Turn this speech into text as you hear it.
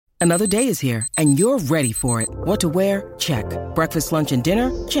Another day is here, and you're ready for it. What to wear? Check. Breakfast, lunch, and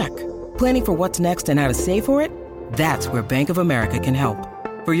dinner? Check. Planning for what's next and how to save for it? That's where Bank of America can help.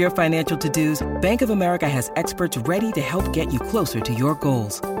 For your financial to-dos, Bank of America has experts ready to help get you closer to your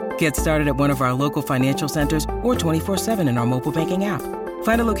goals. Get started at one of our local financial centers or 24/7 in our mobile banking app.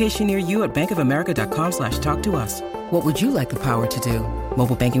 Find a location near you at bankofamerica.com/talktous. What would you like the power to do?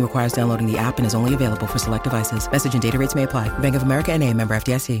 Mobile banking requires downloading the app and is only available for select devices. Message and data rates may apply. Bank of America N.A., member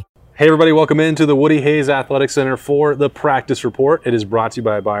FDIC. Hey everybody, welcome into the Woody Hayes Athletic Center for the Practice Report. It is brought to you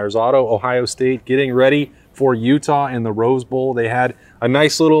by Byers Auto. Ohio State getting ready for Utah in the Rose Bowl. They had a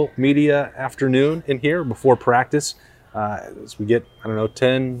nice little media afternoon in here before practice. As we get,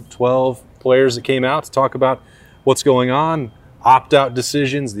 10, 12 players that came out to talk about what's going on, opt-out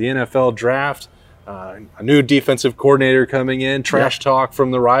decisions, the NFL draft, a new defensive coordinator coming in, trash talk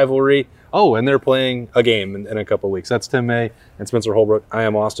from the rivalry. Oh, and they're playing a game in a couple of weeks. That's Tim May and Spencer Holbrook. I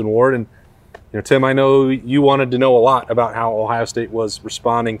am Austin Ward. And Tim, I know you wanted to know a lot about how Ohio State was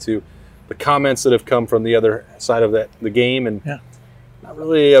responding to the comments that have come from the other side of the game. And not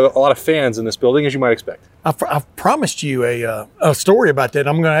really a lot of fans in this building, as you might expect. I've promised you a story about that.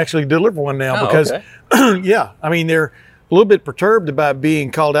 I'm going to actually deliver one now because, okay. They're a little bit perturbed about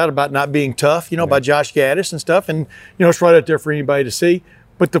being called out about not being tough, by Josh Gaddis and stuff. And, it's right out there for anybody to see.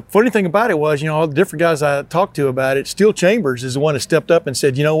 But the funny thing about it was, all the different guys I talked to about it, Steele Chambers is the one that stepped up and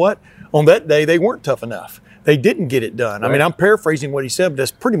said, you know what? On that day, they weren't tough enough. They didn't get it done. Right. I'm paraphrasing what he said, but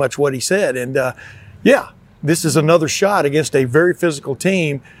that's pretty much what he said. And, this is another shot against a very physical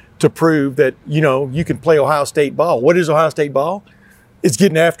team to prove that, you can play Ohio State ball. What is Ohio State ball? It's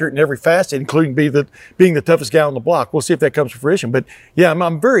getting after it in every facet, including being the toughest guy on the block. We'll see if that comes to fruition. But,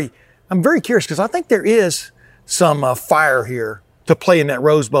 I'm very curious because I think there is some fire here to play in that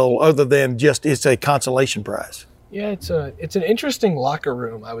Rose Bowl other than just it's a consolation prize. Yeah, it's an interesting locker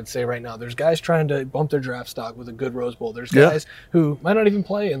room, I would say, right now. There's guys trying to bump their draft stock with a good Rose Bowl. There's guys who might not even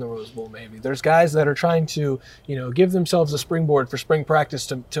play in the Rose Bowl, maybe. There's guys that are trying to, give themselves a springboard for spring practice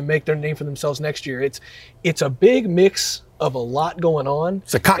to make their name for themselves next year. It's a big mix of a lot going on.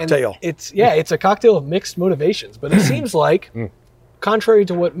 It's a cocktail. It's a cocktail of mixed motivations. But it seems like, contrary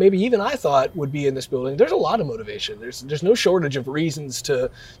to what maybe even I thought would be in this building, there's a lot of motivation. There's no shortage of reasons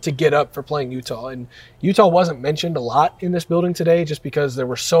to get up for playing Utah. And Utah wasn't mentioned a lot in this building today just because there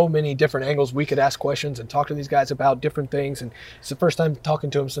were so many different angles we could ask questions and talk to these guys about different things. And it's the first time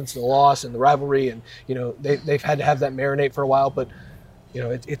talking to them since the loss and the rivalry. And, they've had to have that marinate for a while. But,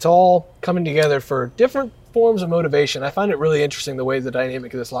 it's all coming together for different forms of motivation. I find it really interesting the way the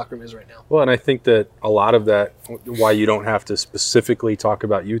dynamic of this locker room is right now. Well, and I think that a lot of that, why you don't have to specifically talk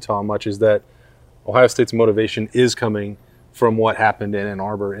about Utah much, is that Ohio State's motivation is coming from what happened in Ann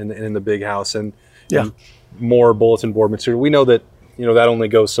Arbor in the Big House and more bulletin board material. We know that that only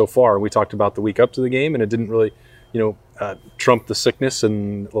goes so far. We talked about the week up to the game, and it didn't really trump the sickness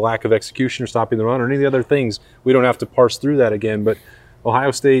and the lack of execution or stopping the run or any of the other things. We don't have to parse through that again. But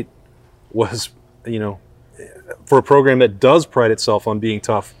Ohio State was, for a program that does pride itself on being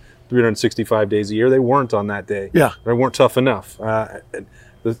tough 365 days a year, they weren't on that day. Yeah. They weren't tough enough.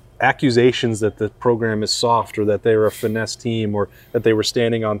 The accusations that the program is soft or that they were a finesse team or that they were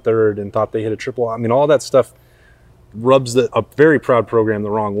standing on third and thought they hit a triple, all that stuff rubs a very proud program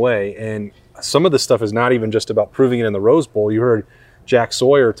the wrong way. And some of this stuff is not even just about proving it in the Rose Bowl. You heard Jack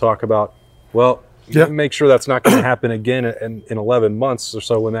Sawyer talk about, make sure that's not going to happen again in 11 months or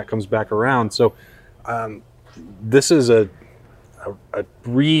so when that comes back around. So this is a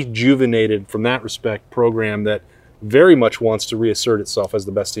rejuvenated, from that respect, program that very much wants to reassert itself as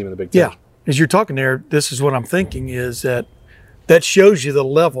the best team in the Big Ten. Yeah. As you're talking there, this is what I'm thinking is that shows you the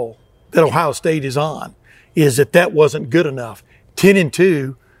level that Ohio State is on, is that wasn't good enough.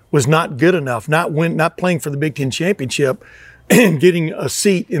 10-2 was not good enough. Not playing for the Big Ten championship and getting a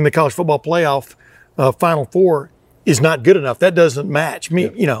seat in the college football playoff Final Four is not good enough. That doesn't match.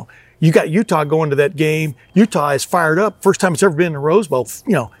 You got Utah going to that game. Utah is fired up. First time it's ever been in the Rose Bowl.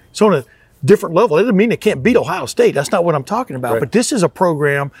 It's on a different level. It doesn't mean they can't beat Ohio State. That's not what I'm talking about. Right. But this is a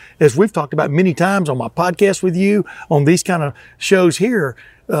program, as we've talked about many times on my podcast with you, on these kind of shows here,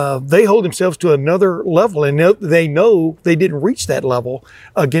 they hold themselves to another level, and they know they didn't reach that level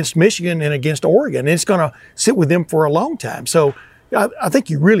against Michigan and against Oregon. And it's going to sit with them for a long time. So I think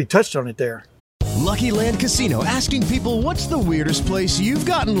you really touched on it there. Lucky Land Casino, asking people, what's the weirdest place you've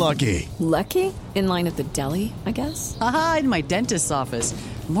gotten lucky? Lucky? In line at the deli, I guess? Aha, in my dentist's office.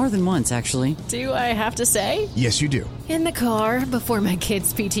 More than once, actually. Do I have to say? Yes, you do. In the car before my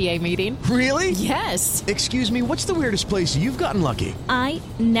kids' PTA meeting. Really? Yes. Excuse me, what's the weirdest place you've gotten lucky? I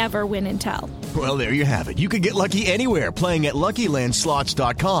never win and tell. Well, there you have it. You can get lucky anywhere, playing at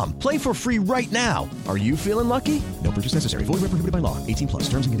LuckyLandSlots.com. Play for free right now. Are you feeling lucky? No purchase necessary. Void where prohibited by law. 18+.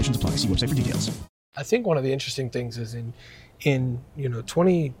 Terms and conditions apply. See website for details. I think one of the interesting things is in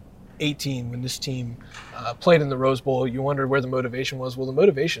 2018 when this team played in the Rose Bowl, you wondered where the motivation was. Well, the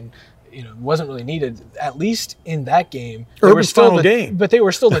motivation, wasn't really needed, at least in that game. Urban's final game. But they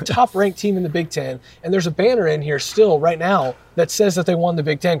were still the top-ranked team in the Big Ten, and there's a banner in here still right now that says that they won the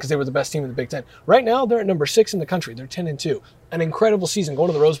Big Ten because they were the best team in the Big Ten. Right now, they're at number 6 in the country. They're 10-2. An incredible season going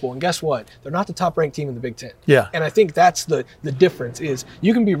to the Rose Bowl, and guess what? They're not the top-ranked team in the Big Ten. Yeah. And I think that's the difference is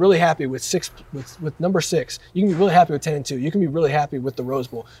you can be really happy with number 6. You can be really happy with 10-2. You can be really happy with the Rose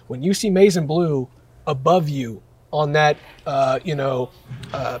Bowl. When you see maize and blue above you on that,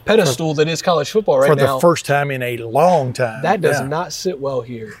 pedestal that is college football right now. For the first time in a long time. That does not sit well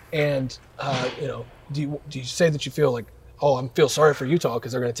here. And, do you say that you feel like, oh, I feel sorry for Utah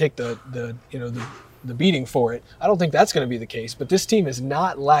because they're going to take the beating for it? I don't think that's going to be the case. But this team is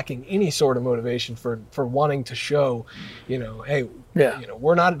not lacking any sort of motivation for wanting to show, hey,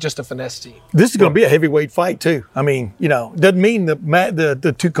 we're not just a finesse team. This is going to be a heavyweight fight too. I mean, doesn't mean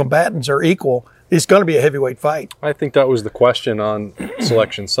the two combatants are equal. It's going to be a heavyweight fight. I think that was the question on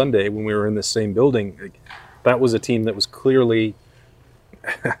Selection Sunday when we were in the same building. That was a team that was clearly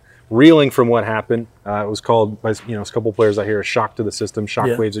reeling from what happened. It was called by a couple players I hear a shock to the system.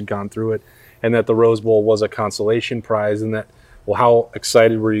 Shockwaves had gone through it, and that the Rose Bowl was a consolation prize. And that, well, how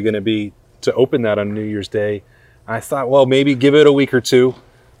excited were you going to be to open that on New Year's Day? I thought, well, maybe give it a week or two,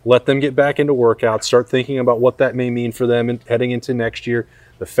 let them get back into workouts, start thinking about what that may mean for them and heading into next year.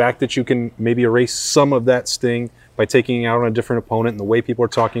 The fact that you can maybe erase some of that sting by taking it out on a different opponent and the way people are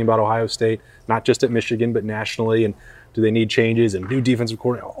talking about Ohio State, not just at Michigan, but nationally, and do they need changes and new defensive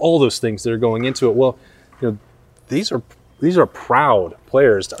coordinator, all those things that are going into it. Well, these are proud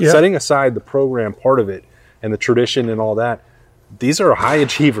players. Yeah. Setting aside the program part of it and the tradition and all that, these are high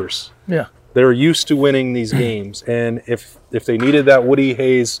achievers. Yeah. They're used to winning these games. And if they needed that Woody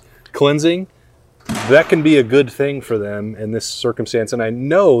Hayes cleansing, that can be a good thing for them in this circumstance. And I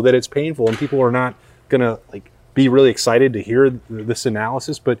know that it's painful and people are not going to be really excited to hear this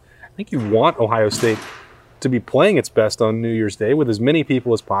analysis, but I think you want Ohio State to be playing its best on New Year's Day with as many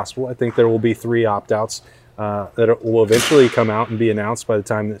people as possible. I think there will be 3 opt-outs that will eventually come out and be announced by the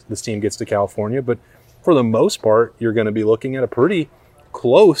time that this team gets to California. But for the most part, you're going to be looking at a pretty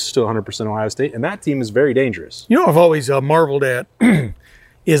close to 100% Ohio State, and that team is very dangerous. I've always marveled at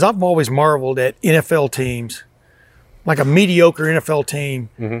is I've always marveled at NFL teams, like a mediocre NFL team,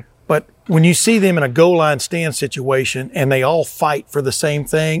 but when you see them in a goal line stand situation and they all fight for the same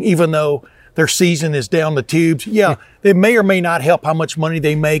thing, even though their season is down the tubes, they may or may not help how much money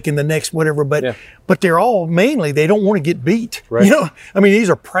they make in the next whatever, but they're all mainly, they don't want to get beat. Right. These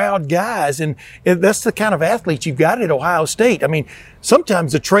are proud guys, and that's the kind of athletes you've got at Ohio State.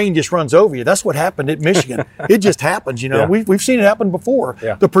 Sometimes the train just runs over you. That's what happened at Michigan. It just happens, Yeah. We've seen it happen before.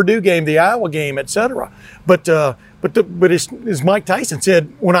 Yeah. The Purdue game, the Iowa game, et cetera. But as Mike Tyson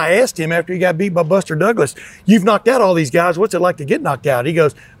said, when I asked him after he got beat by Buster Douglas, you've knocked out all these guys. What's it like to get knocked out? He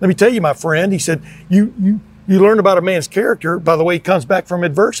goes, let me tell you, my friend. He said, you learn about a man's character by the way he comes back from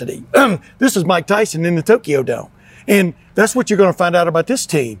adversity. This is Mike Tyson in the Tokyo Dome. And that's what you're going to find out about this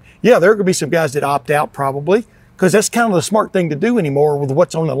team. Yeah, there are going to be some guys that opt out probably, because that's kind of the smart thing to do anymore with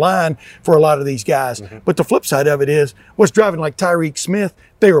what's on the line for a lot of these guys. But the flip side of it is what's driving like Tyreek Smith,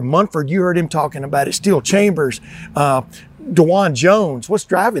 Thayer Munford, you heard him talking about it, Steel Chambers, DeJuan Jones, what's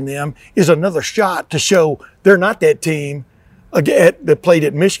driving them is another shot to show they're not that team that played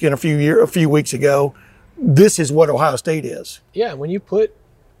at Michigan a few weeks ago. This is what Ohio State is. Yeah, when you put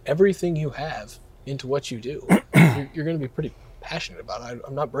everyththing you have into what you do, you're going to be pretty passionate about it.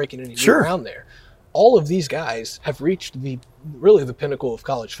 I'm not breaking any ground there. All of these guys have reached the pinnacle of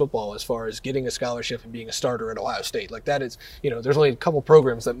college football as far as getting a scholarship and being a starter at Ohio State. Like that is, there's only a couple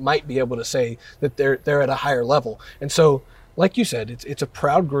programs that might be able to say that they're at a higher level. And so, like you said, it's a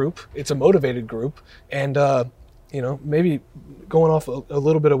proud group, it's a motivated group, and maybe going off a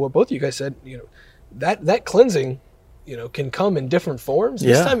little bit of what both of you guys said, that cleansing, can come in different forms.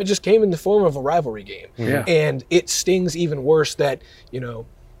 This time it just came in the form of a rivalry game. Yeah. And it stings even worse that,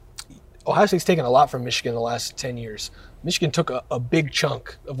 Ohio State's taken a lot from Michigan in the last 10 years. Michigan took a big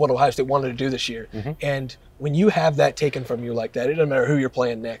chunk of what Ohio State wanted to do this year. And when you have that taken from you like that, it doesn't matter who you're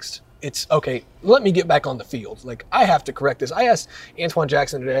playing next. It's, okay, let me get back on the field. Like, I have to correct this. I asked Antoine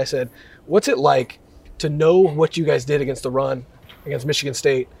Jackson today, I said, what's it like to know what you guys did against the run against Michigan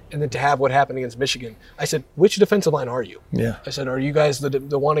State, and then to have what happened against Michigan. I said, which defensive line are you? Yeah. I said, are you guys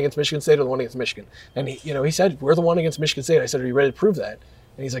the one against Michigan State or the one against Michigan? And he said, we're the one against Michigan State. I said, are you ready to prove that?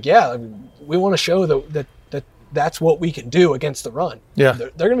 And he's like, yeah, we want to show that's what we can do against the run. Yeah. They're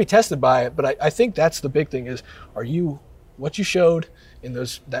going to be tested by it, but I think that's the big thing is, are you what you showed in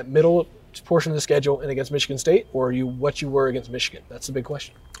that middle portion of the schedule and against Michigan State, or are you what you were against Michigan? That's the big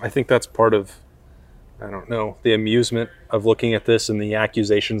question. I think that's part of, I don't know, the amusement of looking at this and the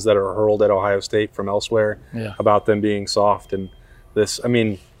accusations that are hurled at Ohio State from elsewhere about them being soft. And this, I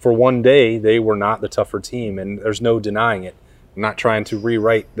mean, for one day, they were not the tougher team, and there's no denying it. I'm not trying to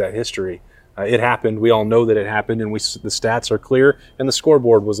rewrite that history. It happened. We all know that it happened, and the stats are clear, and the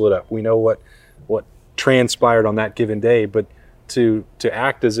scoreboard was lit up. We know what transpired on that given day, but to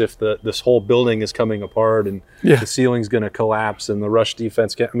act as if this whole building is coming apart and the ceiling's going to collapse and the rush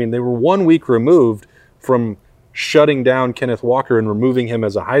defense can't. I mean, they were 1 week removed from shutting down Kenneth Walker and removing him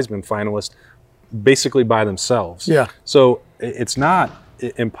as a Heisman finalist basically by themselves. Yeah. So it's not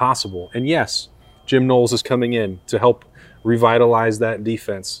impossible. And yes, Jim Knowles is coming in to help revitalize that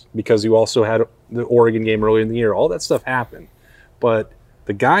defense because you also had the Oregon game earlier in the year. All that stuff happened. But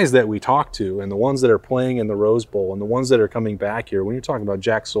the guys that we talk to and the ones that are playing in the Rose Bowl and the ones that are coming back here, when you're talking about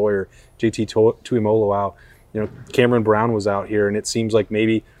Jack Sawyer, JT Tuimoloau out, Cameron Brown was out here, and it seems like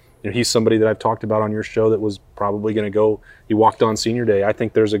maybe he's somebody that I've talked about on your show that was probably going to go. He walked on Senior Day. I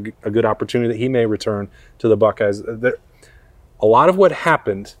think there's a good opportunity that he may return to the Buckeyes. A lot of what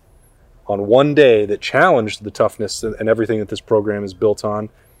happened on one day that challenged the toughness and everything that this program is built on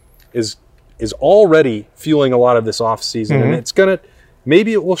is already fueling a lot of this offseason, and it's going to –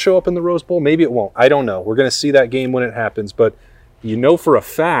 maybe it will show up in the Rose Bowl. Maybe it won't. I don't know. We're going to see that game when it happens. But for a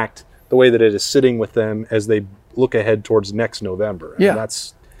fact the way that it is sitting with them as they look ahead towards next November. And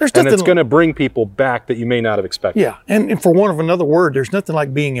it's going to bring people back that you may not have expected. Yeah, and for want of another word, there's nothing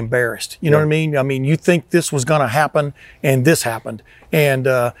like being embarrassed. You know what I mean? I mean, you think this was going to happen, and this happened. And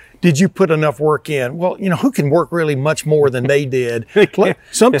did you put enough work in? Well, who can work really much more than they did?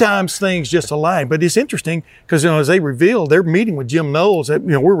 Sometimes things just align. But it's interesting because, as they revealed, they're meeting with Jim Knowles.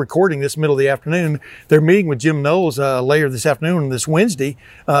 We're recording this middle of the afternoon. They're meeting with Jim Knowles later this afternoon, this Wednesday,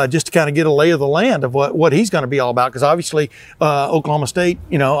 just to kind of get a lay of the land of what he's going to be all about. Because obviously Oklahoma State,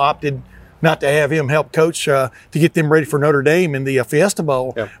 opted not to have him help coach to get them ready for Notre Dame in the Fiesta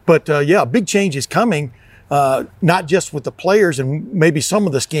Bowl. Yeah. But, big change is coming. Not just with the players and maybe some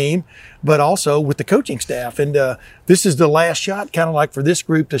of the scheme, but also with the coaching staff. And this is the last shot, kind of like for this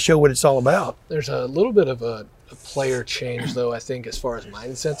group, to show what it's all about. There's a little bit of a player change, though, I think, as far as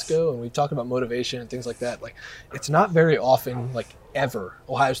mindsets go. And we talk about motivation and things like that. Like, it's not very often, like ever,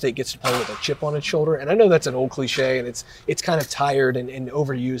 Ohio State gets to play with a chip on its shoulder. And I know that's an old cliche, and it's kind of tired and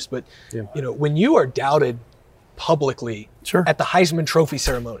overused. But, when you are doubted publicly at the Heisman Trophy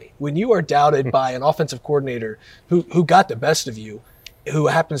ceremony, when you are doubted by an offensive coordinator who got the best of you, who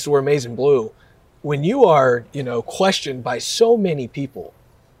happens to wear maize and blue, when you are, questioned by so many people,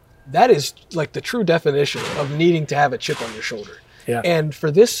 that is like the true definition of needing to have a chip on your shoulder. Yeah. And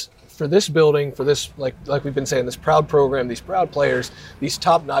for this building, for this, like we've been saying, this proud program, these proud players, these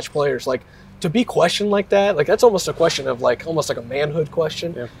top-notch players, like to be questioned like that, like that's almost a question of almost like a manhood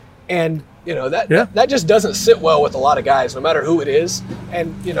question. Yeah. And, that just doesn't sit well with a lot of guys, no matter who it is.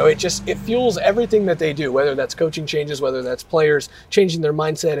 And, it fuels everything that they do, whether that's coaching changes, whether that's players changing their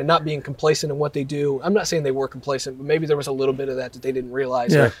mindset and not being complacent in what they do. I'm not saying they were complacent, but maybe there was a little bit of that they didn't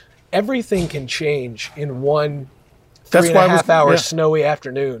realize. Yeah. Everything can change in one 3.5 hour snowy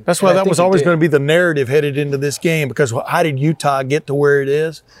afternoon. That's why that was always going to be the narrative headed into this game, because how did Utah get to where it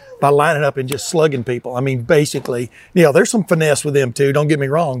is? By lining up and just slugging people. I mean, basically, there's some finesse with them too, don't get me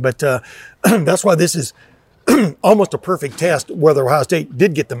wrong, but that's why this is almost a perfect test whether Ohio State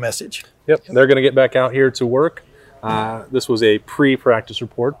did get the message. Yep, they're going to get back out here to work. This was a pre-practice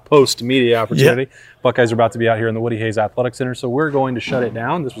report, post-media opportunity. Yep. Buckeyes are about to be out here in the Woody Hayes Athletic Center, so we're going to shut it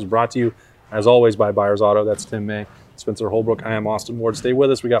down. This was brought to you, as always, by Byers Auto. That's Tim May, Spencer Holbrook. I am Austin Ward. Stay with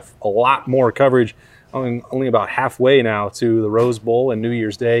us. We got a lot more coverage. Only about halfway now to the Rose Bowl and New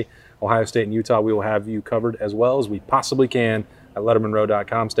Year's Day. Ohio State and Utah, we will have you covered as well as we possibly can at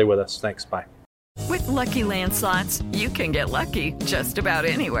LettermanRow.com. Stay with us. Thanks. Bye. With Lucky Land Slots, you can get lucky just about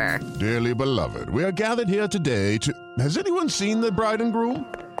anywhere. Dearly beloved, we are gathered here today to... Has anyone seen the bride and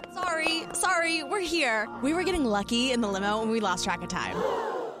groom? Sorry, we're here. We were getting lucky in the limo and we lost track of time.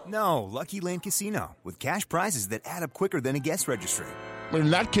 No, Lucky Land Casino, with cash prizes that add up quicker than a guest registry. In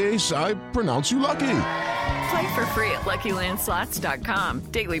that case, I pronounce you lucky. Play for free at LuckyLandSlots.com.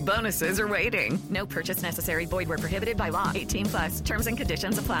 Daily bonuses are waiting. No purchase necessary. Void where prohibited by law. 18+. Terms and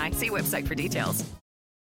conditions apply. See website for details.